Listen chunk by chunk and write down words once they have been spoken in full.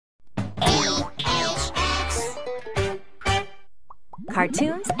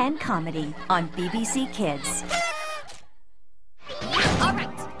Cartoons and comedy on BBC Kids. All right,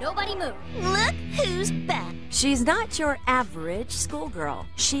 nobody move. Look who's back. She's not your average schoolgirl.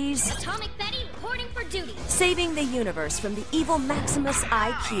 She's Atomic Betty reporting for duty. saving the universe from the evil Maximus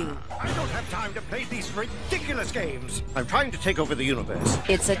IQ. I don't have time to play these ridiculous games. I'm trying to take over the universe.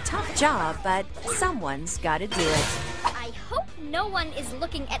 It's a tough job, but someone's got to do it. I hope no one is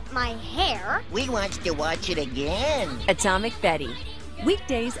looking at my hair. We want to watch it again. Atomic Betty,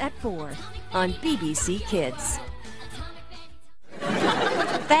 weekdays at 4 on BBC Kids.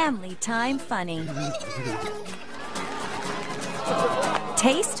 Family Time Funny.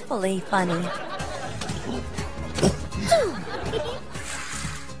 Tastefully funny.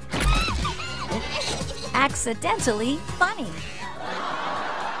 Accidentally funny.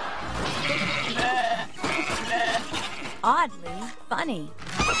 Oddly funny.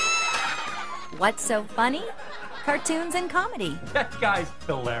 What's so funny? Cartoons and comedy That guy's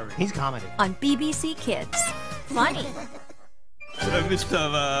hilarious. He's comedy. on BBC Kids. Funny.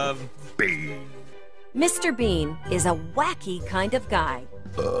 Mr. Bean. Mr. Bean is a wacky kind of guy.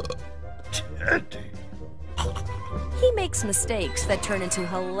 Teddy. He makes mistakes that turn into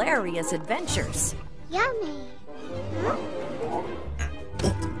hilarious adventures. Yummy.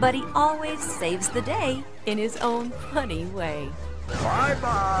 But he always saves the day in his own funny way.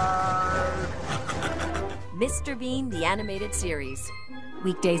 Bye-bye. Mr. Bean, the animated series.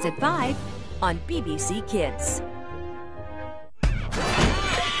 Weekdays at 5 on BBC Kids.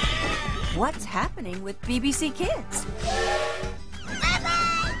 What's happening with BBC Kids?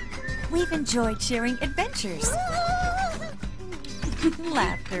 We've enjoyed sharing adventures,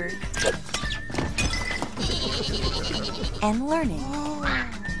 laughter, and learning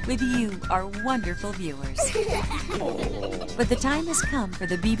with you, our wonderful viewers. But the time has come for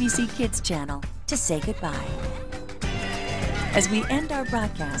the BBC Kids channel to say goodbye as we end our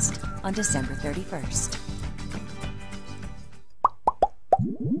broadcast on December 31st.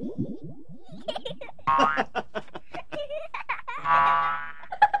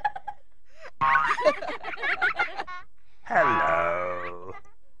 Hello.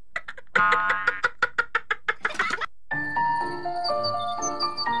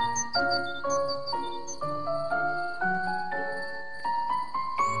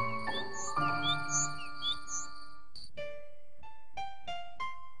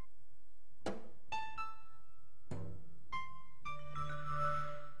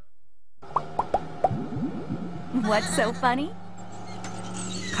 What's so funny?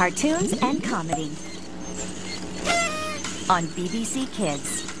 Cartoons and comedy on BBC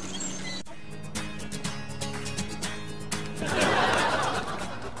Kids.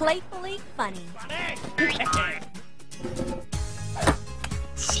 Playfully funny.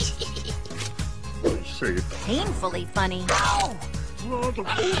 Painfully funny.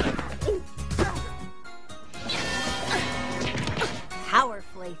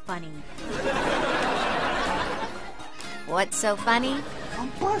 Powerfully funny. What's so funny?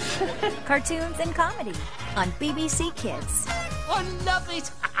 Cartoons and comedy on BBC Kids. I love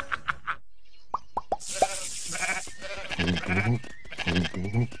it.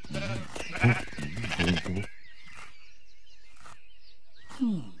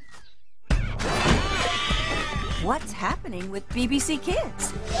 What's happening with BBC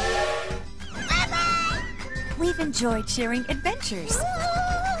Kids? We've enjoyed sharing adventures,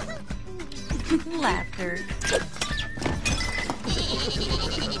 laughter,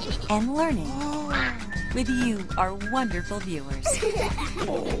 and learning with you, our wonderful viewers.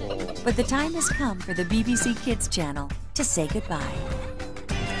 But the time has come for the BBC Kids channel to say goodbye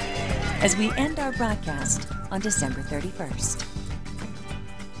as we end our broadcast on December 31st.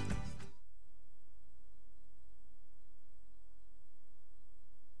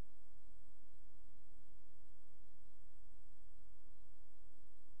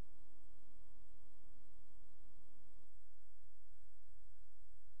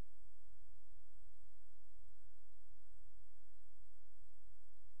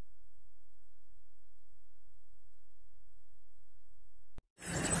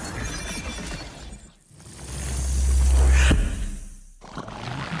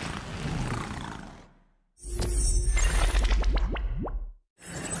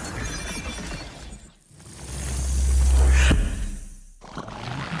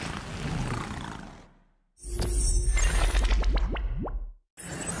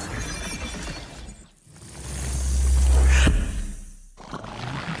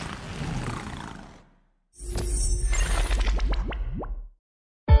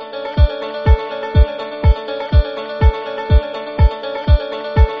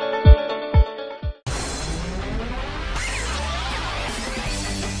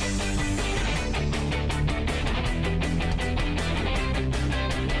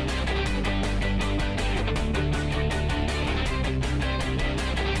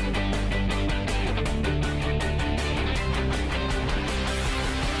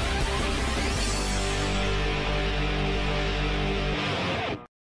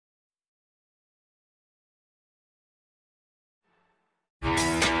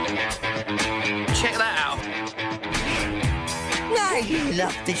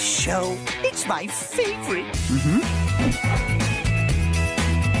 love this show. It's my favorite.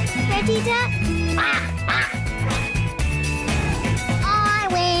 Ready, Duck? I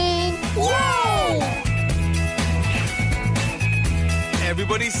win! Yay!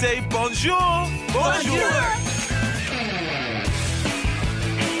 Everybody say bonjour! Bonjour!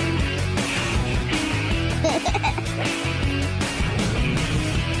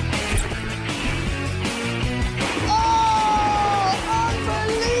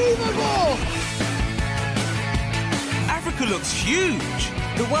 Africa looks huge.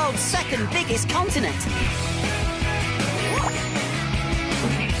 The world's second biggest continent.